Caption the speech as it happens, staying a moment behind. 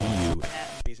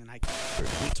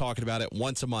We're talking about it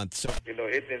once a month. So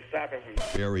it's been stopping me.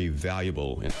 Very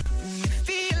valuable.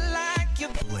 Feel like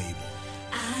you're label.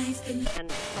 I've been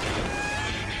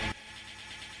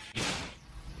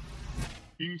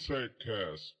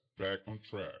InsightCast, back on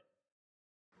track.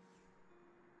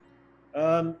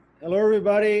 Hello,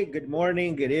 everybody. Good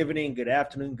morning, good evening, good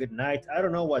afternoon, good night. I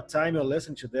don't know what time you'll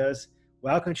listen to this.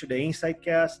 Welcome to the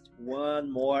InsightCast,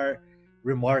 one more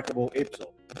remarkable episode.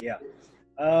 Yeah.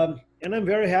 And I'm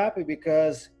very happy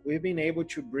because we've been able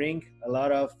to bring a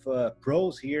lot of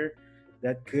pros here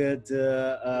that could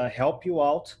help you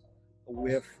out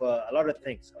with a lot of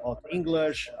things about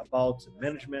English, about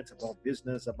management, about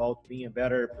business, about being a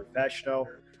better professional,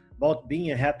 about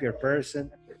being a happier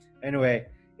person. Anyway,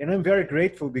 and I'm very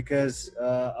grateful because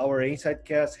our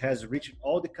InsightCast has reached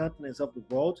all the continents of the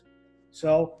world.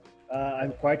 So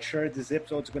I'm quite sure this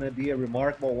episode is going to be a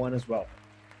remarkable one as well.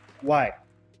 Why?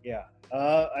 Yeah.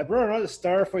 I brought another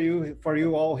star for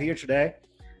you all here today.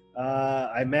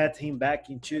 I met him back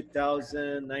in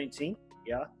 2019,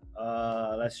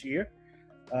 last year,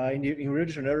 in Rio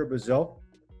de Janeiro, Brazil.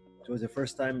 It was the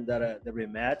first time that we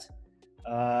met.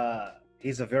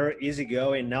 He's a very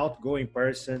easygoing, outgoing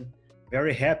person,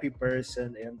 very happy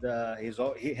person, and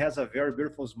he has a very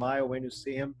beautiful smile when you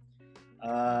see him.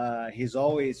 He's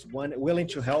always willing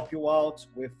to help you out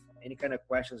with any kind of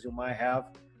questions you might have.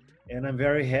 And I'm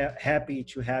very happy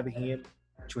to have him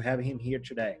here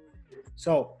today.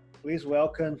 So please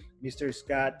welcome Mr.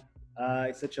 Scott.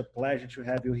 It's such a pleasure to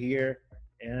have you here,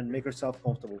 and make yourself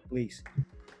comfortable, please.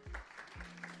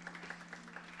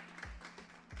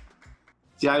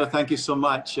 Tiago, thank you so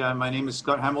much. My name is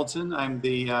Scott Hamilton. I'm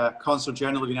the Consul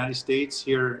General of the United States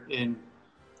here in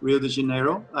Rio de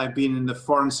Janeiro. I've been in the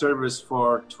Foreign Service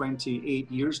for 28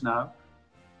 years now.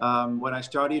 When I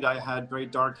started, I had very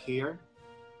dark hair.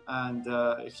 And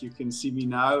if you can see me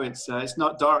now, it's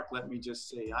not dark, let me just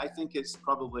say. I think it's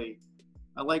probably,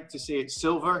 I like to say it's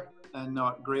silver and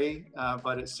not gray,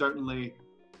 but it's certainly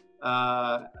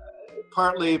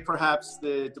partly perhaps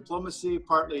the diplomacy,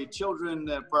 partly children,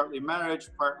 partly marriage,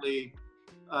 partly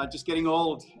just getting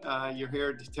old. Your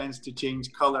hair tends to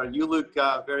change color. You look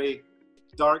very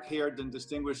dark-haired and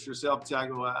distinguished yourself,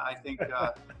 Tiago. I think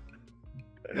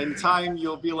in time,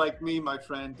 you'll be like me, my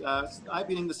friend. I've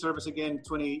been in the service again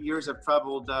 28 years. I've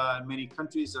traveled in many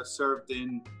countries. I've served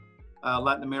in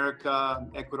Latin America,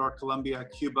 Ecuador, Colombia,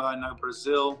 Cuba, and now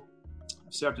Brazil.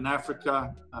 I've served in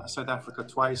Africa, South Africa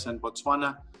twice, and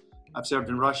Botswana. I've served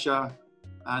in Russia,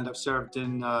 and I've served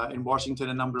in Washington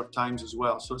a number of times as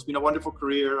well. So it's been a wonderful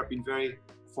career. I've been very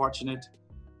fortunate,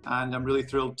 and I'm really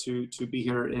thrilled to be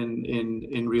here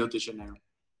in Rio de Janeiro.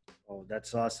 Oh,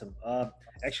 that's awesome.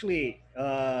 Actually,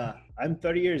 I'm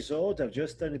 30 years old. I've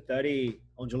just turned 30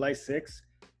 on July 6th,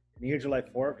 near July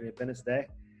 4th, Independence Day.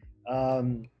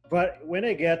 But when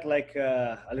I get like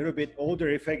a little bit older,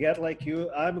 if I get like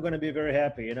you, I'm going to be very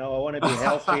happy. I want to be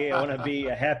healthy. I want to be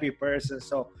a happy person.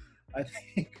 So I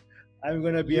think I'm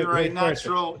going to be a great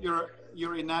person.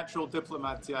 You're a natural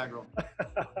diplomat, Tiago.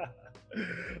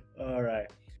 All right.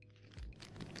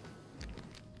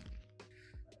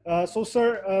 So,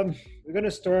 sir, we're going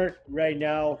to start right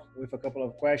now with a couple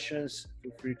of questions.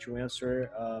 Feel free to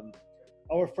answer.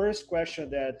 Our first question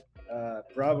that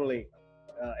probably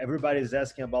everybody is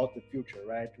asking about the future,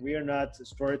 right? We are not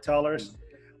storytellers.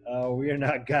 We are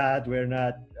not God. We're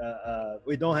not.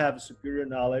 We don't have superior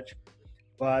knowledge,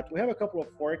 but we have a couple of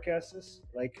forecasts,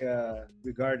 like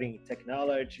regarding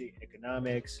technology,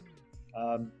 economics,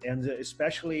 and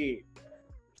especially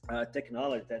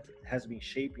technology that has been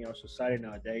shaping our society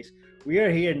nowadays. We are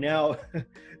here now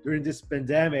during this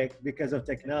pandemic because of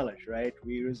technology, right?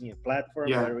 We're using a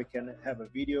platform where we can have a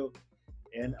video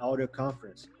and audio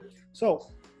conference. So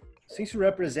since you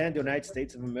represent the United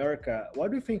States of America, what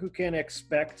do you think we can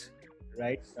expect,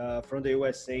 right, from the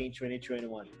USA in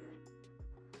 2021?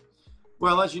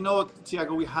 Well, as you know,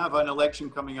 Tiago, we have an election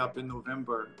coming up in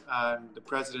November, and the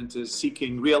president is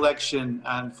seeking re-election,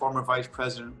 and former Vice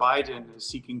President Biden is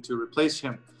seeking to replace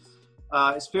him.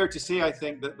 It's fair to say, I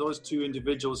think, that those two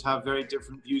individuals have very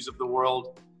different views of the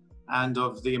world and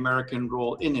of the American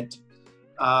role in it.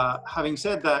 Having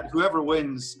said that, whoever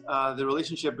wins, the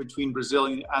relationship between Brazil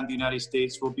and the United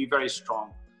States will be very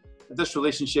strong. This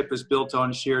relationship is built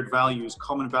on shared values,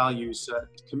 common values,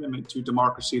 commitment to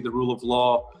democracy, the rule of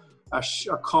law,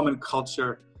 a common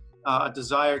culture, a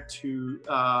desire to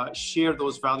share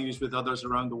those values with others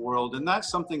around the world. And that's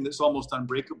something that's almost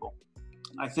unbreakable.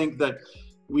 I think that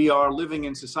we are living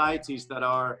in societies that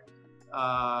are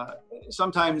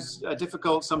sometimes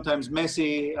difficult, sometimes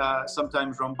messy,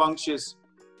 sometimes rambunctious,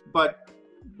 but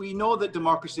we know that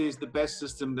democracy is the best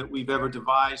system that we've ever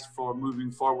devised for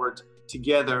moving forward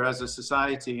together as a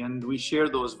society, and we share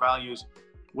those values,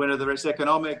 whether it's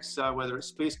economics, whether it's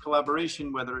space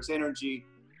collaboration, whether it's energy,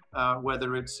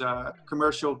 whether it's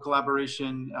commercial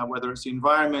collaboration, whether it's the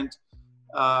environment,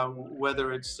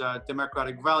 whether it's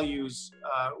democratic values.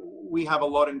 We have a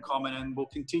lot in common, and will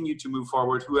continue to move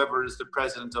forward, whoever is the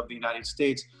president of the United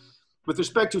States. With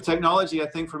respect to technology, I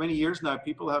think for many years now,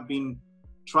 people have been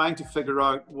trying to figure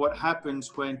out what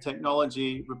happens when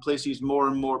technology replaces more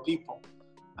and more people,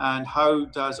 and how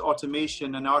does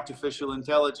automation and artificial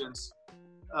intelligence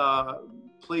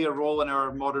play a role in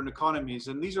our modern economies.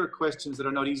 And these are questions that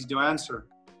are not easy to answer,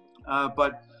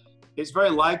 but it's very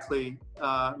likely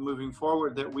moving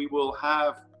forward that we will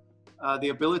have the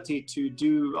ability to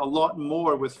do a lot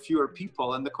more with fewer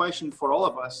people. And the question for all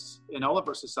of us in all of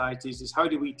our societies is, how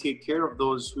do we take care of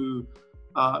those who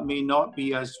may not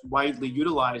be as widely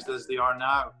utilized as they are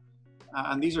now?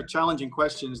 And these are challenging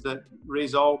questions that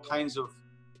raise all kinds of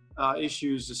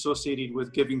issues associated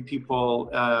with giving people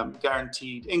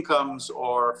guaranteed incomes,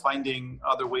 or finding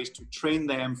other ways to train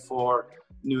them for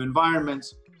new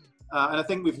environments. And I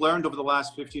think we've learned over the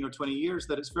last 15 or 20 years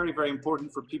that it's very, very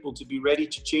important for people to be ready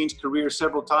to change careers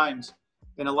several times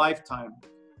in a lifetime.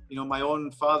 You know, my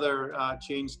own father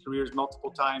changed careers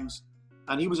multiple times,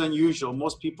 and he was unusual.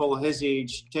 Most people his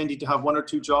age tended to have one or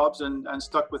two jobs and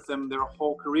stuck with them their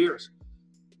whole careers.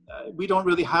 We don't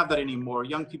really have that anymore.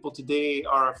 Young people today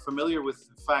are familiar with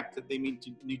the fact that they need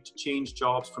to change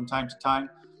jobs from time to time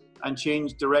and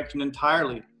change direction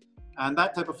entirely. And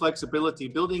that type of flexibility,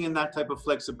 building in that type of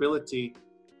flexibility,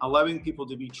 allowing people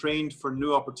to be trained for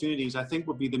new opportunities, I think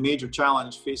will be the major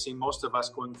challenge facing most of us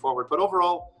going forward. But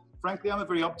overall, frankly, I'm a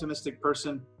very optimistic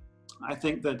person. I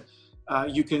think that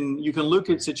you can look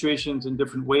at situations in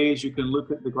different ways. You can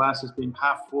look at the glass as being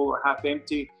half full or half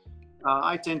empty.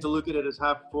 I tend to look at it as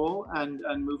half full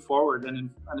and move forward, and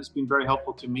it's been very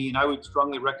helpful to me. And I would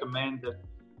strongly recommend that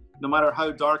no matter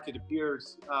how dark it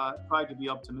appears, try to be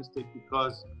optimistic,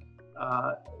 because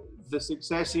the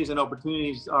successes and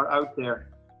opportunities are out there,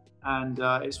 and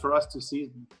it's for us to seize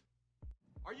them.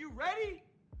 Are you ready?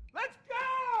 Let's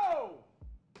go!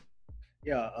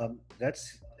 Yeah,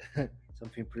 that's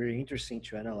something pretty interesting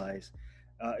to analyze.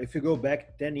 If you go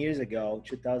back 10 years ago,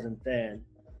 2010,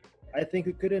 I think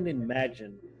we couldn't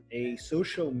imagine a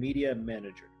social media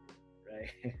manager,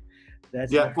 right?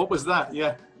 That's What was that?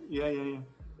 Yeah.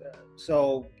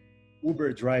 So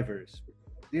Uber drivers,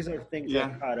 these are things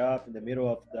that caught up in the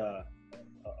middle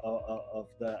of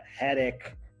the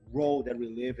headache road that we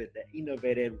live in, the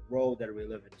innovative road that we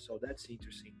live in. So that's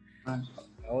interesting. Right.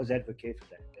 I always advocate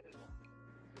for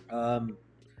that.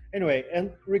 Anyway,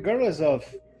 and regardless of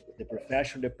the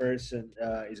profession the person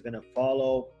is going to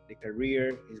follow, the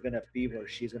career he's going to pivot or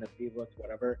she's going to pivot,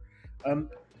 whatever.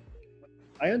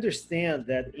 I understand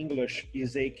that English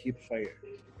is a key player,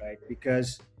 right?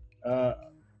 Because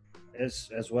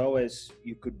as well as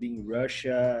you could be in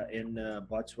Russia, in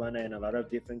Botswana, and a lot of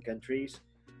different countries,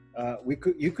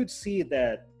 you could see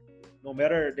that no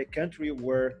matter the country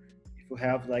where, if you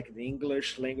have like the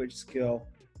English language skill,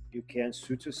 you can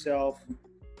suit yourself.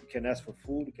 You can ask for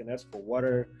food, you can ask for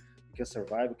water, you can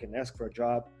survive, you can ask for a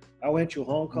job. I went to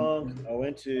Hong Kong, I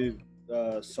went to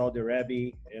Saudi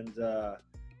Arabia, and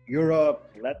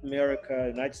Europe, Latin America,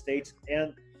 United States,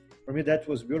 and for me that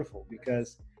was beautiful,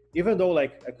 because even though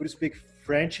like I could speak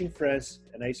French in France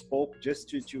and I spoke just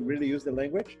to really use the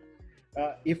language,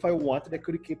 if I wanted I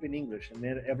could keep in English, and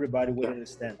then everybody would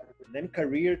understand. And then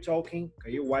career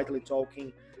widely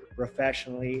talking,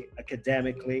 professionally,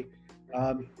 academically,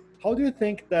 how do you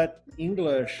think that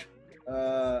English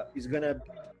is gonna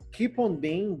keep on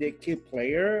being the key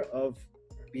player of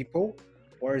people,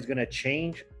 or is gonna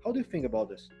change? How do you think about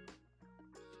this?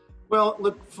 Well,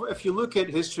 look, if you look at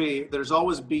history, there's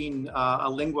always been a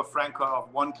lingua franca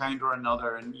of one kind or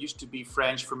another, and it used to be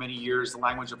French for many years, the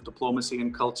language of diplomacy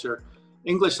and culture.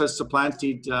 English has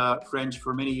supplanted French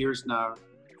for many years now.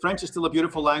 French is still a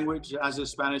beautiful language, as is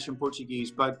Spanish and Portuguese,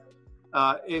 but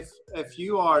if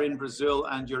you are in Brazil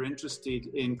and you're interested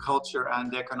in culture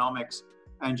and economics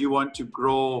and you want to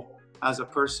grow as a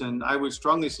person, I would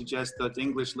strongly suggest that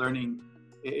English learning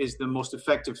is the most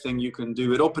effective thing you can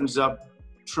do. It opens up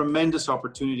tremendous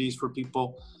opportunities for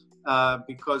people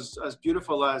because as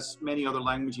beautiful as many other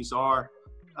languages are,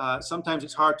 sometimes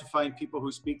it's hard to find people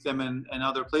who speak them in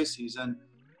other places. And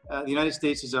the United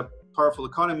States is a powerful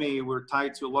economy. We're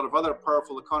tied to a lot of other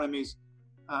powerful economies.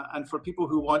 And for people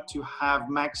who want to have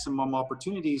maximum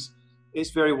opportunities,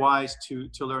 it's very wise to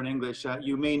learn English.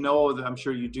 You may know that, I'm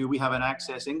sure you do, we have an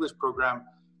Access English program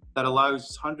that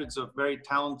allows hundreds of very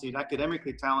talented,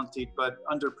 academically talented, but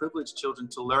underprivileged children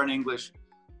to learn English.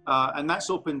 And that's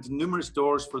opened numerous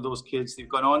doors for those kids. They've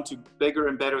gone on to bigger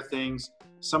and better things.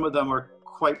 Some of them are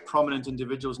quite prominent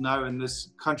individuals now in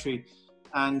this country.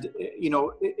 And,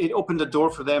 it opened a door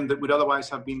for them that would otherwise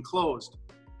have been closed.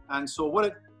 And so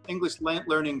what English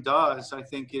learning does, I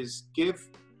think, is give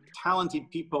talented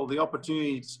people the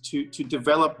opportunity to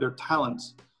develop their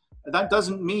talents. That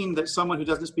doesn't mean that someone who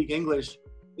doesn't speak English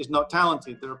is not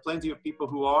talented. There are plenty of people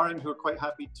who are and who are quite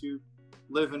happy to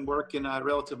live and work in a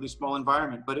relatively small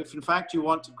environment. But if in fact you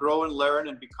want to grow and learn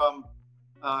and become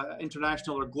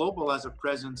international or global as a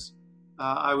presence,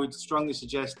 I would strongly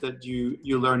suggest that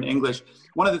you learn English.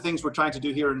 One of the things we're trying to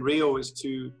do here in Rio is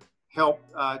to help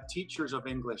teachers of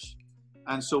English.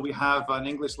 And so we have an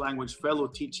English language fellow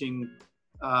teaching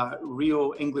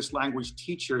Rio English language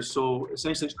teachers. So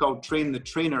essentially it's called Train the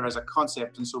Trainer as a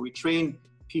concept. And so we train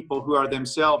people who are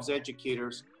themselves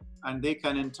educators, and they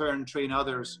can in turn train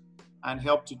others and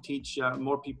help to teach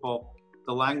more people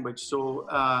the language. So,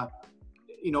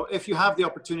 if you have the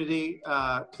opportunity,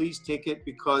 please take it,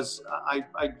 because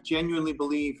I genuinely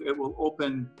believe it will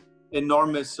open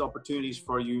enormous opportunities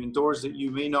for you and doors that you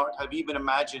may not have even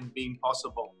imagined being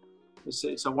possible.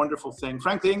 It's a wonderful thing.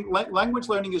 Frankly, language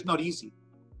learning is not easy.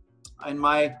 In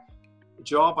my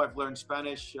job, I've learned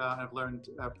Spanish, I've learned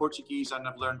Portuguese, and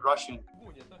I've learned Russian.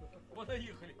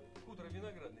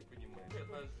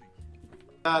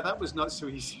 That was not so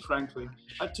easy, frankly.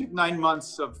 I took 9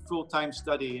 months of full-time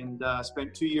study and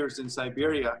spent 2 years in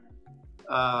Siberia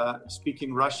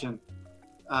speaking Russian.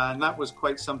 And that was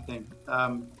quite something.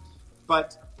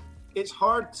 But it's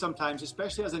hard sometimes,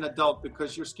 especially as an adult,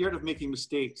 because you're scared of making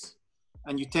mistakes.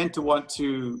 And you tend to want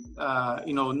to,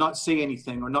 not say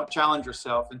anything or not challenge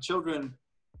yourself. And children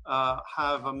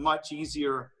have a much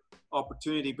easier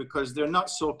opportunity because they're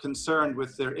not so concerned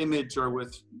with their image or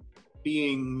with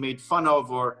being made fun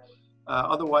of or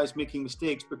otherwise making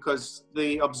mistakes, because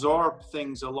they absorb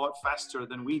things a lot faster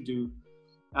than we do,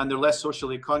 and they're less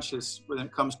socially conscious when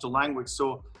it comes to language.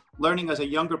 So learning as a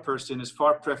younger person is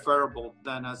far preferable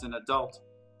than as an adult,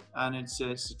 and it's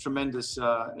a tremendous,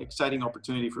 exciting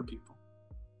opportunity for people.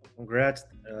 Congrats,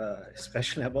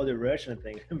 especially about the Russian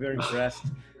thing. I'm very impressed.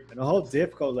 I know how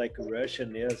difficult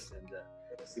Russian is, and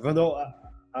even though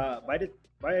by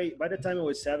the time I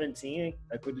was 17,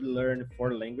 I could learn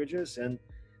 4 languages, and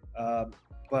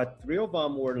but 3 of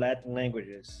them were Latin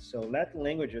languages. So Latin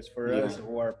languages for us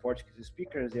who are Portuguese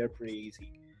speakers, they're pretty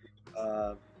easy.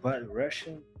 But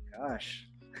Russian, gosh.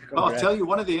 Well, I'll tell you,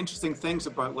 one of the interesting things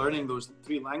about learning those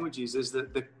 3 languages is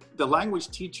that the language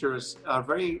teachers are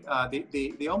very,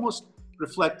 they almost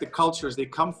reflect the cultures they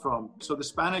come from. So the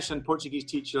Spanish and Portuguese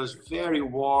teachers, very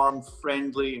warm,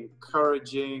 friendly,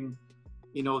 encouraging.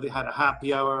 They had a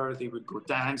happy hour, they would go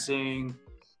dancing,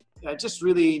 just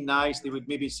really nice. They would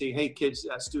maybe say, hey kids,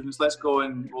 students, let's go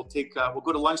and we'll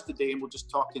go to lunch today and we'll just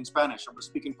talk in Spanish, or we'll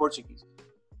speak in Portuguese,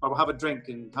 or we'll have a drink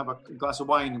and have a glass of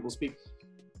wine and we'll speak.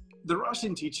 The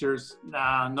Russian teachers,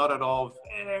 not at all.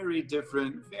 Very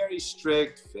different, very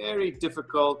strict, very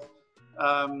difficult.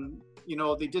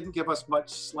 They didn't give us much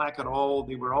slack at all.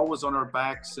 They were always on our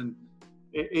backs, and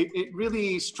it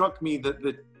really struck me that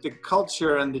the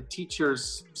culture and the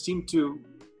teachers seem to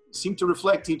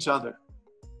reflect each other.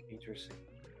 Interesting.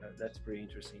 That's pretty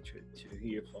interesting to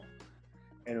hear from.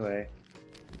 Anyway,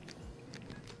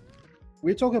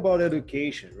 we talk about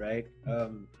education, right?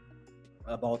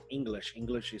 About English.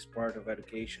 English is part of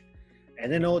education.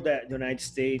 And I know that the United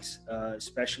States,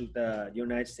 especially the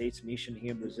United States mission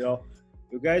here in Brazil,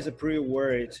 you guys are pretty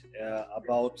worried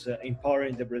about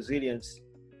empowering the Brazilians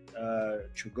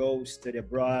to go study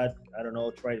abroad,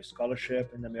 try a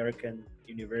scholarship in American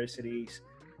universities.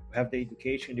 We have the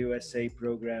Education USA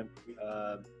program,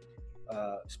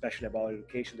 especially about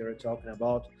education that we're talking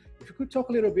about. If you could talk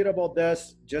a little bit about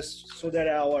this, just so that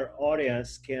our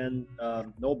audience can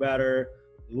know better,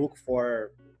 look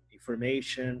for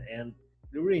information, and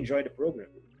really enjoy the program.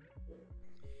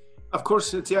 Of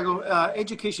course, Tiago,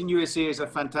 Education USA is a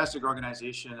fantastic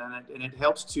organization, and it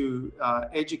helps to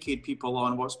educate people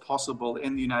on what's possible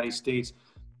in the United States,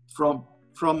 from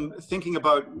thinking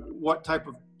about what type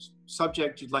of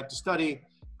subject you'd like to study,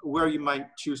 where you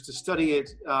might choose to study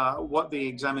it, what the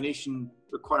examination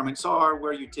requirements are,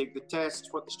 where you take the tests,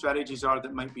 what the strategies are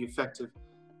that might be effective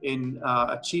in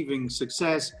achieving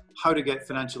success, how to get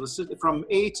financial assistance. From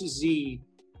A to Z,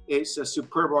 it's a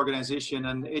superb organization,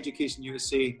 and Education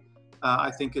USA,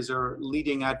 I think, is our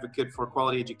leading advocate for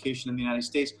quality education in the United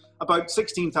States. About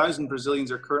 16,000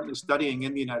 Brazilians are currently studying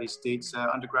in the United States,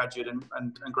 undergraduate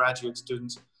and graduate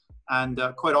students. And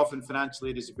quite often financial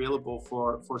aid is available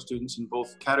for students in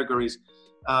both categories.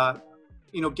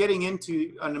 Getting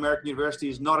into an American university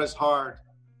is not as hard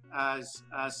as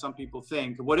some people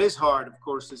think. What is hard, of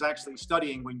course, is actually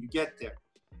studying when you get there,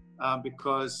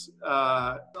 because there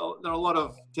are a lot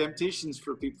of temptations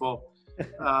for people,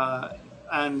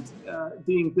 and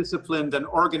being disciplined and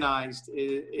organized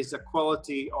is a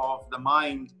quality of the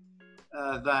mind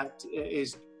that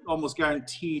is almost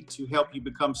guaranteed to help you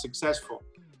become successful.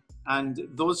 And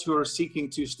those who are seeking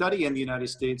to study in the United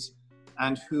States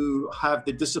and who have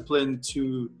the discipline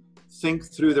to think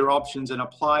through their options and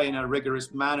apply in a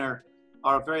rigorous manner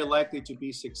are very likely to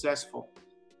be successful.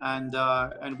 And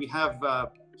we have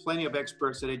plenty of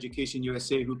experts at Education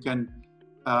USA who can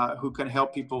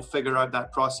help people figure out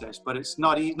that process. But it's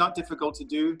not difficult to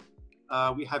do.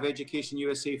 We have Education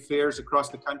USA fairs across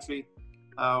the country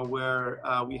where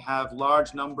we have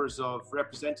large numbers of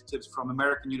representatives from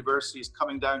American universities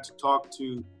coming down to talk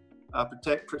to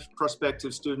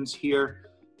prospective students here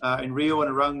in Rio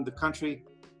and around the country,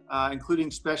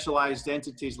 including specialized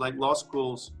entities like law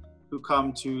schools who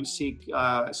come to seek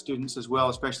students as well,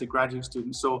 especially graduate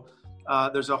students. So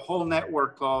there's a whole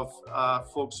network of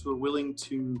folks who are willing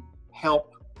to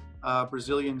help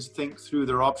Brazilians think through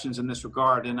their options in this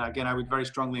regard. And again, I would very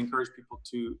strongly encourage people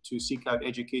to seek out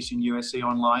Education USA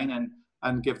online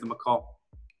and give them a call.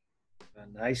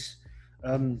 Nice.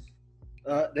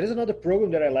 There is another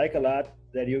program that I like a lot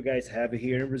that you guys have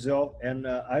here in Brazil, and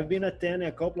I've been attending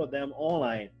a couple of them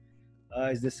online.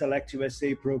 Is the Select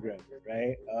USA program,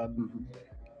 right?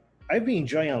 I've been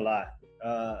enjoying a lot.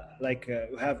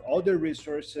 You have all the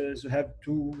resources, you have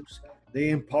tools. They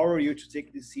empower you to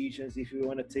take decisions if you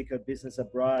want to take a business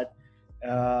abroad.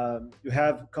 You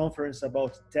have conference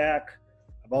about tech,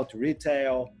 about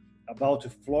retail, about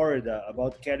Florida,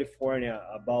 about California,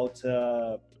 about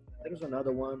there was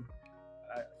another one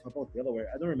about Delaware.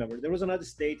 I don't remember. There was another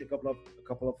state a couple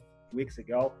of weeks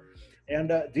ago, and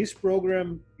this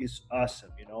program is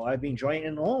awesome. I've been enjoying,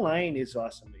 and online is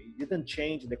awesome. It didn't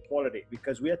change the quality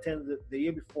because we attended the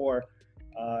year before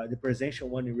the presidential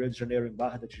one in Rio de Janeiro in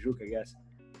Barra da Tijuca, I guess,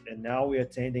 and now we're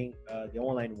attending the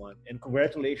online one. And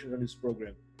congratulations on this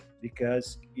program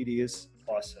because it is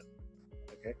awesome.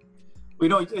 Okay.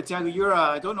 Tiago,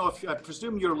 I don't know if I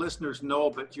presume your listeners know,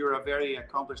 but you're a very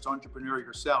accomplished entrepreneur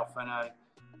yourself, and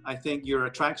I think your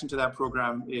attraction to that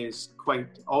program is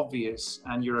quite obvious,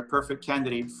 and you're a perfect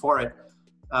candidate for it.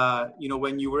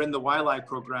 When you were in the YLI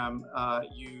program,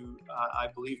 you, I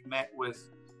believe, met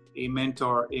with a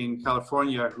mentor in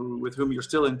California with whom you're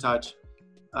still in touch,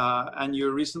 and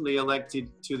you're recently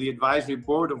elected to the advisory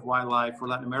board of YLI for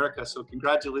Latin America. So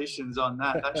congratulations on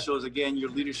that. That shows again your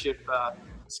leadership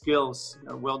skills.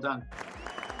 Well done.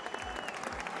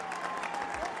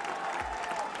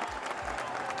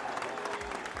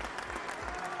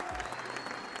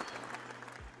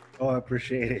 Oh, I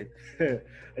appreciate it.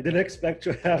 I didn't expect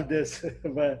to have this,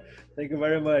 but thank you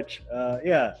very much.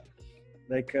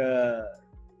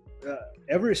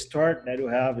 Every start that you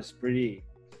have is pretty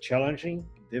challenging,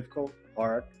 difficult,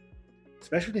 hard,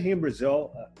 especially here in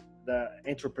Brazil. The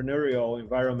entrepreneurial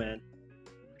environment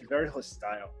is very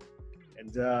hostile.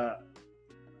 And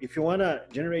if you want to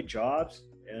generate jobs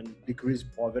and decrease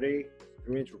poverty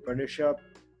through entrepreneurship,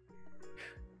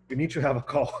 you need to have a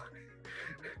call.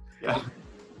 Yeah.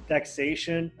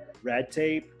 Taxation, red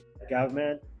tape,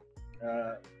 government,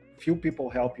 few people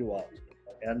help you out.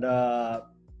 And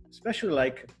especially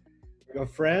like your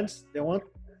friends, they want to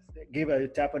give a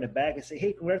tap on the back and say,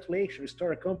 hey, congratulations, you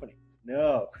start a company.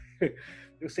 No.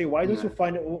 They'll say, why don't you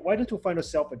find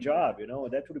yourself a job?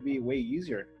 That would be way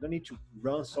easier. You don't need to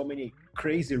run so many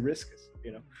crazy risks,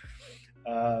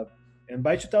 And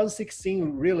by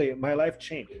 2016, really, my life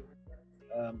changed.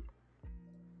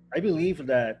 I believe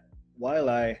that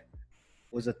YLI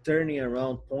was a turning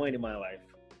around point in my life,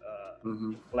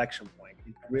 inflection point.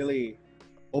 It really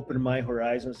opened my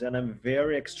horizons, and I'm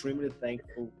extremely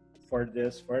thankful for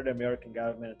this, for the American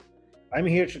government. I'm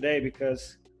here today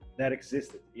because that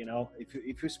existed.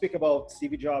 If you speak about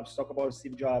Steve Jobs, talk about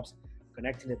Steve Jobs,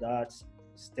 connecting the dots,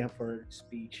 Stanford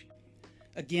speech.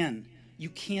 Again, you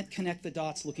can't connect the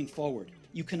dots looking forward.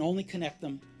 You can only connect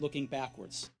them looking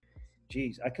backwards.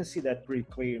 Geez, I can see that pretty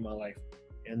clear in my life.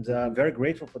 And I'm very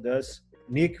grateful for this.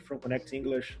 Nick from Connect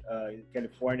English in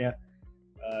California.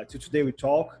 Today we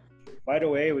talk. By the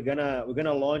way, we're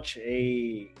gonna launch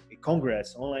a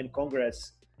congress, online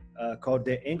congress called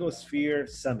the Anglosphere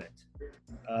Summit.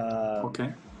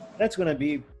 Okay. That's gonna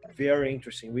be very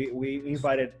interesting. We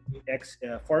invited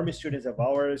former students of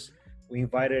ours. We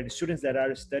invited students that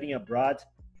are studying abroad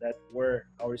that were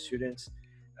our students.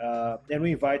 Then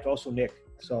we invite also Nick.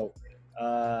 So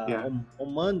On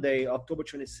Monday, October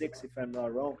 26th, if I'm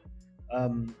not wrong,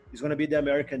 is going to be the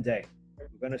American Day.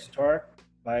 We're going to start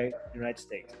by the United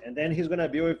States. And then he's going to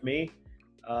be with me.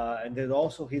 And then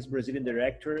also his Brazilian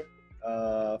director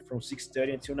from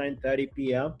 6:30 until 9:30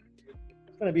 p.m.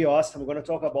 It's going to be awesome. We're going to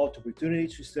talk about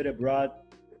opportunities to study abroad,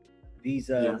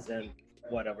 visas, and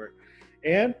whatever.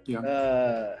 And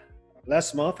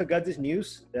last month, I got this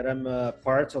news that I'm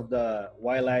part of the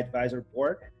Wildlife Advisor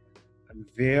Board. I'm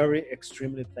very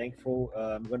extremely thankful.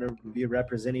 I'm going to be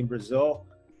representing Brazil.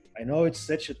 I know it's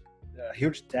such a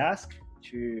huge task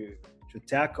to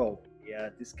tackle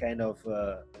this kind of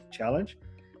challenge,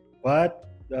 but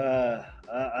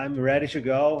I'm ready to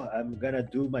go. I'm going to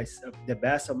do the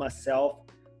best of myself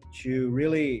to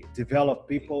really develop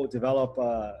people, develop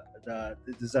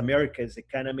this America's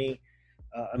economy.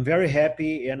 I'm very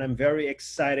happy and I'm very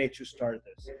excited to start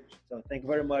this. So thank you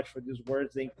very much for these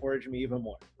words. They encourage me even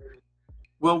more.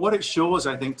 Well, what it shows,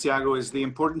 I think, Tiago, is the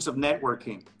importance of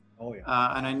networking. Oh,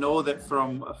 yeah. And I know that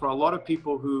for a lot of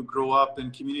people who grow up in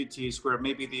communities where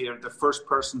maybe they are the first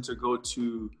person to go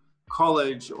to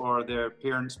college, or their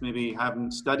parents maybe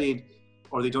haven't studied,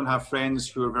 or they don't have friends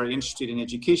who are very interested in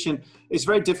education, it's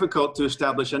very difficult to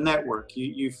establish a network.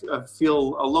 You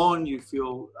feel alone, you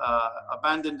feel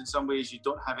abandoned in some ways, you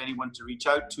don't have anyone to reach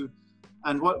out to.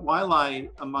 And what Wildlife,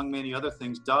 among many other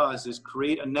things, does is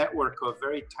create a network of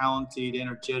very talented,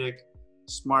 energetic,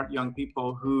 smart young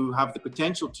people who have the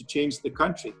potential to change the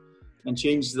country and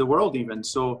change the world even.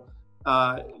 So,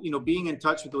 being in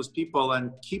touch with those people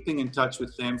and keeping in touch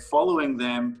with them, following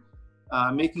them,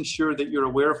 making sure that you're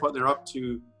aware of what they're up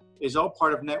to is all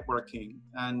part of networking.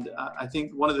 And I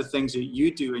think one of the things that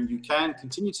you do and you can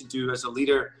continue to do as a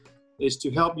leader is to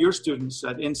help your students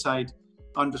at Insight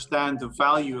understand the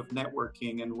value of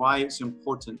networking and why it's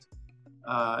important.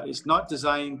 It's not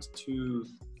designed to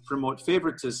promote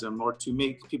favoritism or to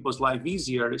make people's life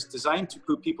easier. It's designed to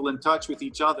put people in touch with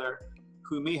each other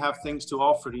who may have things to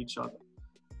offer each other.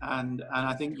 And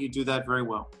I think you do that very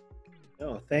well.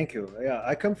 Oh, thank you. Yeah,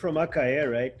 I come from Macaé,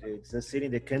 right? It's a city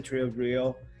in the country of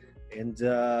Rio. And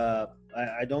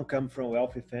I don't come from a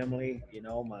wealthy family. You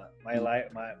know, my life,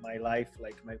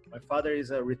 like my father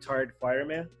is a retired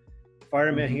fireman.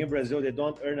 Firemen here in Brazil, they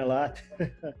don't earn a lot.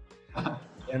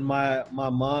 And my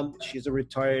mom, she's a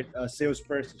retired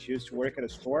salesperson. She used to work at a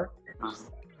store.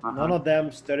 None of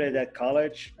them studied at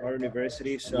college or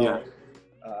university. So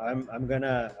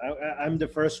I'm the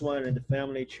first one in the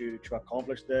family to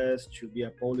accomplish this, to be a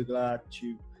polyglot,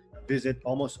 to visit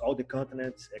almost all the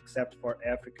continents except for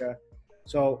Africa.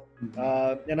 So,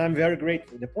 and I'm very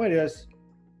grateful. The point is,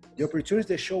 the opportunities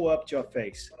they show up to your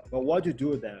face. But what do you do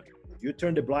with them? You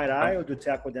turn the blind eye or do you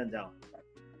tackle them down?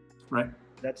 Right.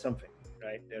 That's something,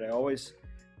 right? That I always,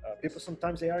 people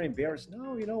sometimes they are embarrassed.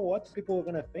 No, you know what? People are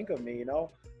going to think of me, you know?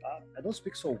 I don't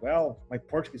speak so well. My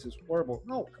Portuguese is horrible.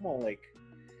 No, come on, like,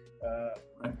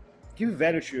 give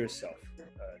value to yourself.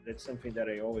 That's something that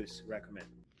I always recommend.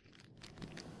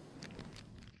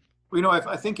 Well, you know,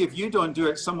 I think if you don't do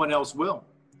it, someone else will.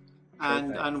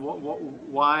 And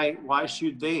why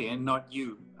should they and not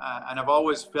you? And I've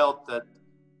always felt that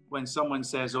when someone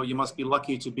says, oh, you must be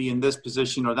lucky to be in this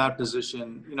position or that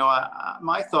position, you know,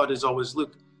 my thought is always,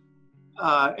 look,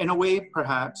 in a way,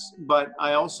 perhaps, but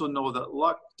I also know that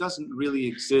luck doesn't really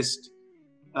exist.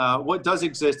 What does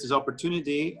exist is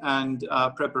opportunity and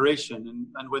preparation.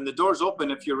 And when the doors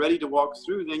open, if you're ready to walk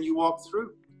through, then you walk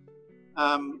through.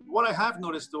 What I have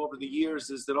noticed over the years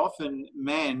is that often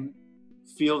men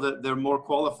feel that they're more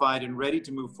qualified and ready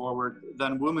to move forward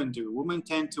than women do. Women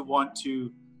tend to want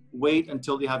to wait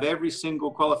until they have every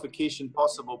single qualification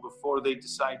possible before they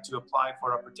decide to apply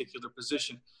for a particular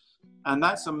position. And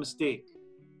that's a mistake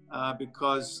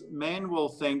because men will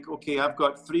think, okay, I've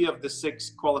got 3 of the 6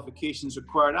 qualifications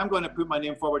required. I'm going to put my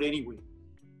name forward anyway.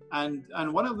 And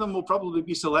one of them will probably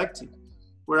be selected.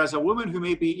 Whereas a woman who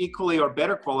may be equally or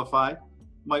better qualified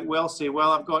might well say,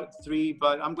 well, I've got 3,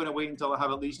 but I'm going to wait until I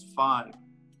have at least 5.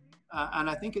 And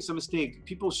I think it's a mistake.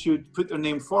 People should put their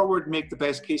name forward, make the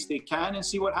best case they can, and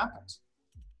see what happens.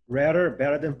 Rather,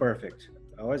 better than perfect.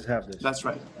 I always have this. That's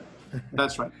right.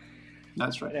 That's right.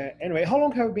 That's right. Anyway, how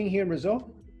long have you been here in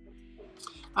Brazil?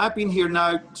 I've been here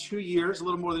now 2 years, a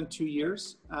little more than 2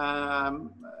 years.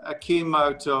 I came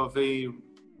out of a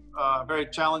very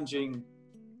challenging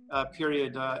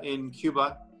period in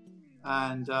Cuba,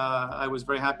 and I was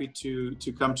very happy to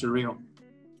come to Rio.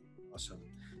 Awesome.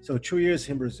 So 2 years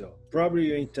in Brazil. Probably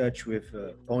you're in touch with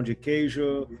pão de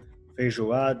queijo,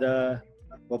 feijoada,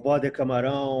 bobó de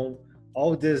camarão,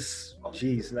 all this.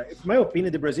 Geez, like, in my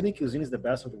opinion, the Brazilian cuisine is the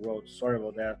best of the world. Sorry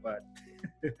about that, but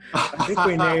I think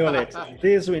we nailed it.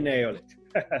 We nailed it.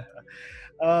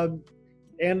 um,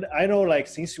 and I know, like,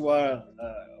 since you are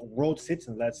a world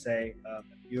citizen, let's say,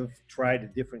 you've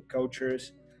tried different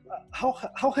cultures.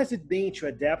 How has it been to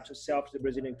adapt yourself to the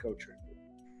Brazilian culture?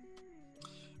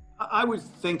 I would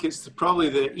think it's probably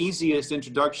the easiest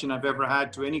introduction I've ever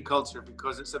had to any culture,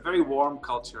 because it's a very warm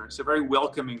culture. It's a very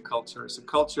welcoming culture. It's a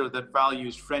culture that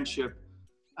values friendship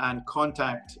and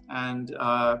contact and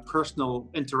personal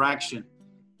interaction.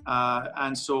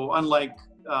 And so unlike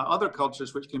other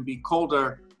cultures, which can be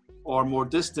colder or more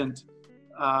distant,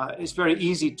 it's very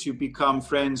easy to become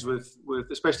friends with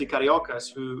especially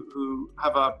Cariocas who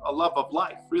have a love of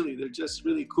life, really. They're just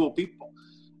really cool people.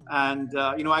 And,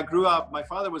 I grew up, my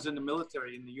father was in the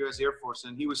military in the US Air Force,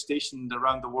 and he was stationed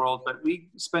around the world, but we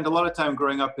spent a lot of time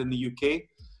growing up in the UK.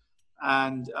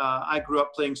 And I grew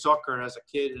up playing soccer as a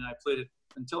kid, and I played it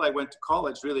until I went to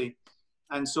college, really.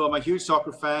 And so I'm a huge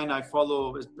soccer fan. I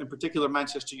follow, in particular,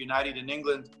 Manchester United in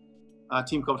England, a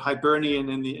team called Hibernian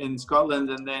in Scotland,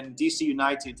 and then DC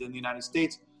United in the United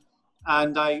States.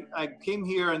 And I came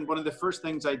here, and one of the first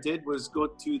things I did was go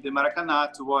to the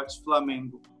Maracanã to watch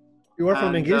Flamengo. You are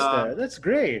Flamenguista. That's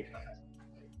great.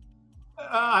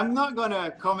 I'm not going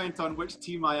to comment on which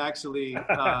team I actually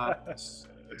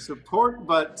support,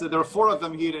 but there are 4 of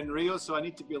them here in Rio, so I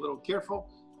need to be a little careful.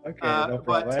 Okay, no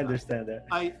problem. But I understand that.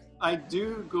 I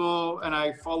do go and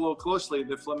I follow closely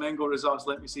the Flamengo results.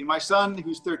 Let me see. My son,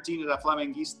 who's 13, is a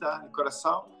Flamenguista de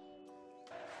coração.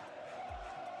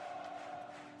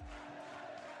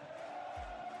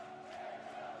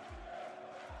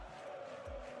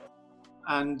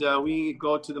 And we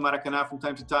go to the Maracanã from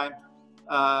time to time.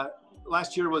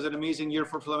 Last year was an amazing year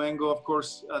for Flamengo. Of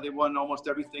course, they won almost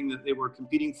everything that they were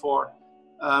competing for.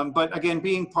 But again,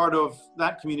 being part of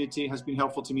that community has been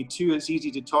helpful to me too. It's easy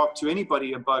to talk to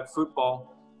anybody about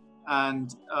football.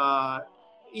 And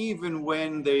even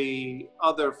when the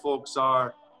other folks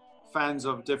are fans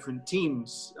of different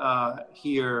teams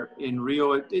here in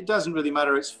Rio, it doesn't really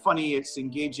matter. It's funny, it's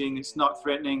engaging, it's not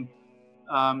threatening.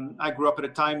 I grew up at a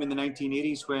time in the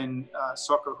 1980s when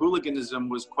soccer hooliganism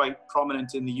was quite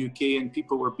prominent in the UK, and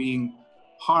people were being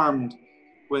harmed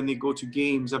when they go to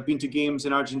games. I've been to games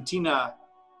in Argentina,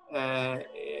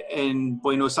 in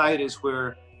Buenos Aires,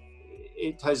 where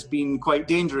it has been quite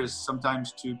dangerous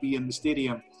sometimes to be in the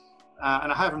stadium.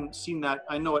 And I haven't seen that.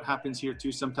 I know it happens here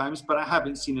too sometimes, but I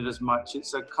haven't seen it as much.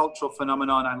 It's a cultural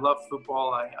phenomenon. I love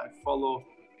football. I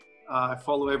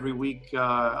follow every week.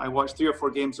 I watch 3 or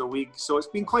 4 games a week. So it's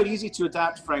been quite easy to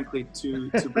adapt, frankly, to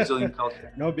Brazilian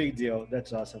culture. No big deal.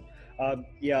 That's awesome.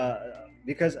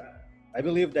 Because I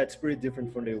believe that's pretty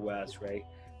different from the US, right?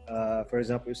 For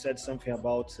example, you said something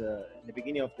about, in the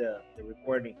beginning of the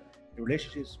recording, the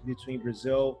relationships between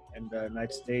Brazil and the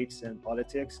United States and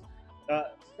politics.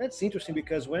 That's interesting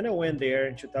because when I went there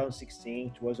in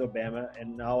 2016, it was Obama,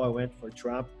 and now I went for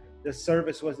Trump, the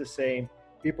service was the same.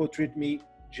 People treat me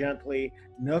gently,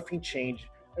 nothing changed.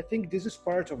 I think this is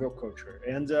part of your culture.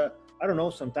 And I don't know,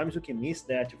 sometimes you can miss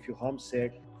that, you feel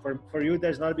homesick. For you,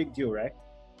 that's not a big deal, right?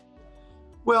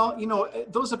 Well,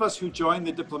 those of us who join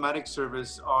the diplomatic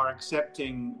service are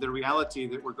accepting the reality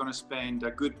that we're going to spend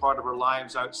a good part of our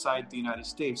lives outside the United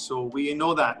States. So we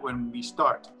know that when we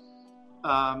start.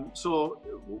 So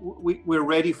we're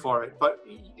ready for it. But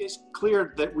it's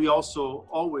clear that we also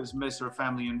always miss our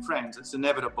family and friends. It's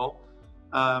inevitable.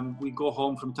 We go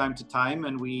home from time to time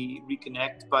and we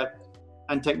reconnect,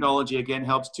 and technology again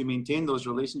helps to maintain those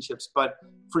relationships. But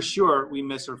for sure, we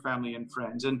miss our family and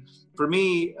friends. And for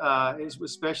me, it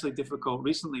was especially difficult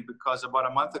recently because about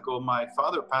a month ago, my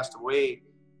father passed away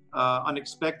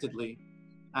unexpectedly.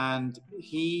 And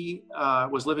he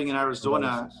was living in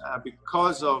Arizona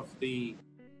because of the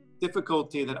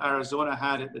difficulty that Arizona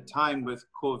had at the time with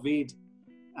COVID.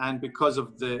 And because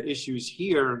of the issues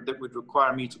here that would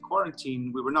require me to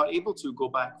quarantine, we were not able to go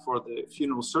back for the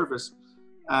funeral service.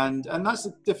 And that's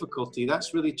a difficulty.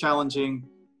 That's really challenging.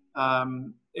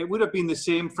 It would have been the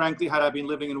same, frankly, had I been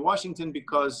living in Washington,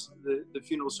 because the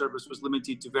funeral service was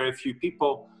limited to very few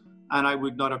people, and I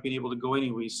would not have been able to go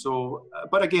anyway. So,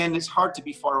 but again, it's hard to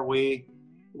be far away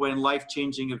when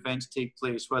life-changing events take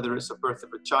place, whether it's the birth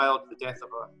of a child, the death of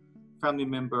a family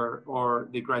member, or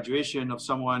the graduation of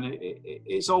someone.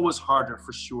 It's always harder,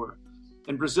 for sure.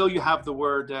 In Brazil, you have the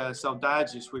word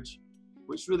saudades, which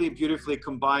really beautifully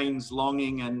combines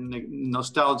longing and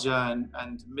nostalgia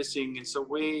and missing. It's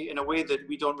in a way that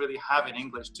we don't really have in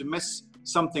English. To miss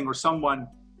something or someone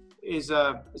is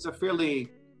a fairly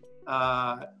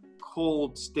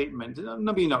cold statement.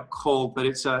 Maybe not cold, but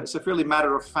it's a fairly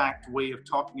matter-of-fact way of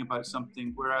talking about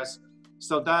something. Whereas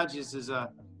saudades is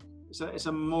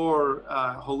a more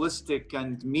holistic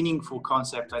and meaningful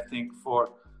concept, I think,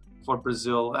 for for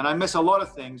Brazil. And I miss a lot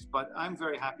of things, but I'm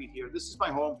very happy here. This is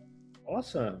my home.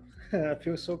 Awesome. I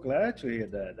feel so glad to hear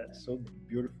that. That's so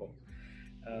beautiful.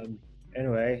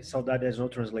 Anyway, saudade has no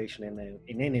translation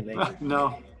in any language.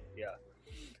 No. Yeah.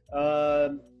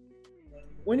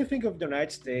 When you think of the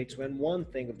United States, when one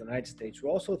think of the United States, we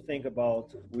always think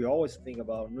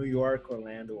about New York,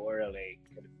 Orlando, or LA,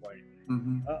 California.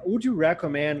 Mm-hmm. Would you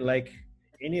recommend like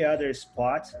any other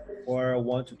spot for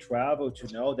one to travel to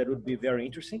know that would be very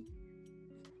interesting?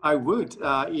 I would.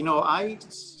 I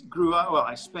grew up,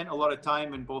 I spent a lot of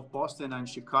time in both Boston and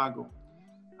Chicago.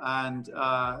 And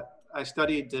I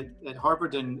studied at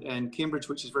Harvard and Cambridge,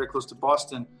 which is very close to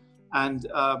Boston. And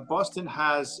Boston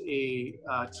has a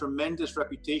tremendous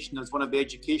reputation as one of the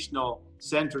educational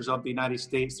centers of the United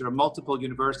States. There are multiple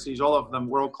universities, all of them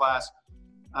world-class.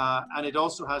 And it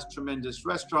also has tremendous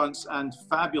restaurants and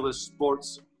fabulous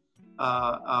sports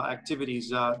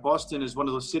activities. Boston is one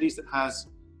of those cities that has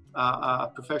a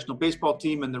professional baseball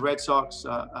team in the Red Sox,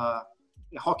 a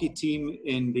hockey team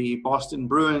in the Boston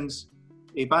Bruins,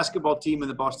 a basketball team in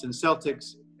the Boston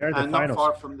Celtics, and not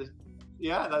far from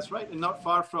that's right, and not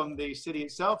far from the city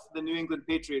itself, the New England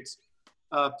Patriots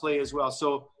play as well.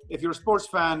 So if you're a sports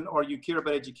fan or you care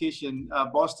about education,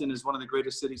 Boston is one of the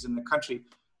greatest cities in the country.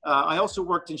 I also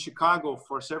worked in Chicago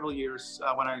for several years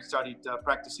when I started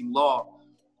practicing law,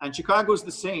 and Chicago is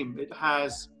the same. It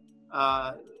has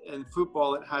in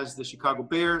football, it has the Chicago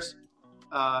Bears.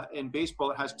 In baseball,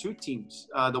 it has two teams,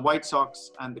 the White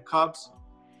Sox and the Cubs.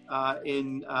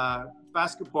 In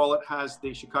basketball, it has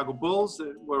the Chicago Bulls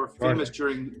that were famous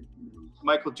during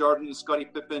Michael Jordan, Scottie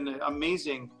Pippen,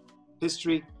 amazing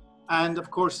history. And of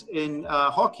course, in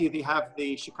hockey, they have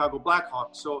the Chicago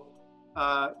Blackhawks. So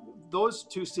those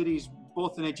two cities,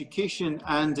 both in education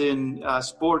and in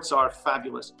sports, are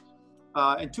fabulous.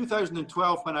 In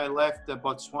 2012, when I left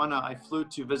Botswana, I flew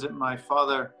to visit my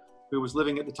father, who was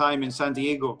living at the time in San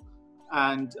Diego.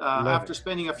 And after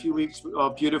spending a few weeks, a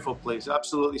beautiful place,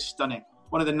 absolutely stunning.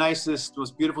 One of the nicest,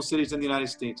 most beautiful cities in the United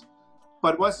States.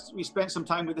 But once we spent some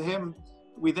time with him,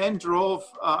 we then drove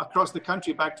across the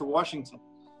country back to Washington.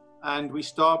 And we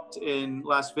stopped in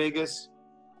Las Vegas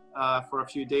for a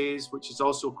few days, which is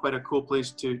also quite a cool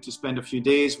place to spend a few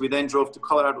days. We then drove to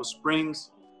Colorado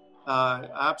Springs,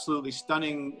 absolutely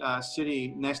stunning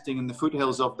city nesting in the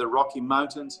foothills of the Rocky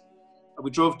Mountains.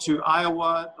 We drove to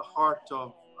Iowa, the heart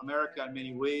of America in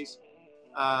many ways,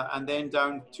 and then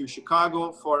down to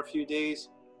Chicago for a few days,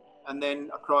 and then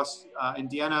across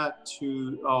Indiana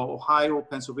to Ohio,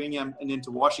 Pennsylvania, and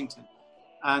into Washington.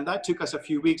 And that took us a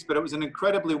few weeks, but it was an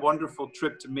incredibly wonderful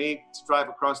trip to make, to drive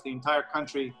across the entire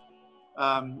country.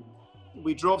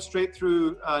 We drove straight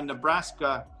through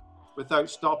Nebraska without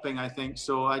stopping, I think.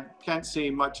 So I can't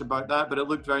say much about that, but it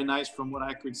looked very nice from what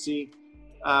I could see.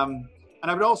 And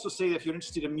I would also say that if you're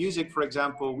interested in music, for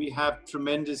example, we have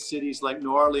tremendous cities like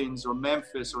New Orleans or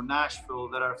Memphis or Nashville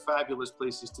that are fabulous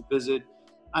places to visit.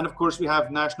 And of course, we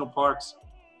have national parks,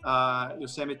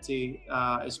 Yosemite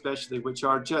especially, which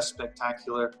are just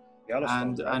spectacular.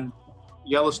 Yellowstone, and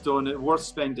Yellowstone, worth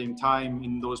spending time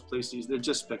in those places. They're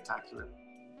just spectacular.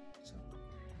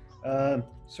 So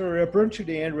we're approaching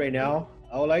the end right now.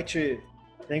 I would like to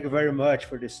thank you very much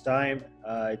for this time.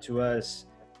 It was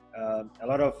a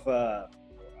lot of,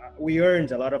 we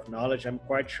earned a lot of knowledge. I'm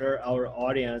quite sure our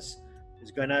audience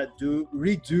is gonna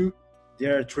redo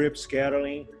their trip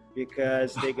scheduling,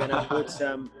 because they're gonna put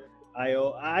some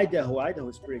Idaho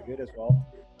is pretty good as well,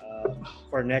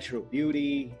 for natural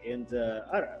beauty, and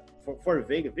I don't know, for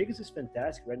Vegas. Vegas is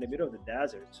fantastic, right in the middle of the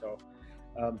desert. So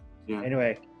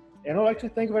anyway, and I'd like to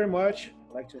thank you very much.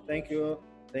 I'd like to thank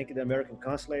the American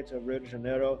Consulate of Rio de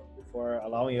Janeiro for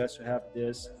allowing us to have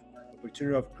this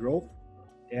opportunity of growth.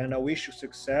 And I wish you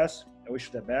success. I wish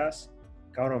you the best.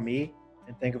 Count on me,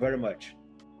 and thank you very much.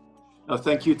 No,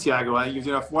 thank you, Tiago. You've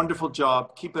done a wonderful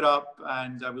job. Keep it up,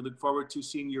 and we look forward to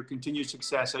seeing your continued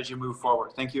success as you move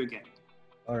forward. Thank you again.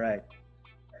 All right.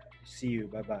 See you.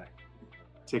 Bye-bye.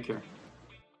 Take care.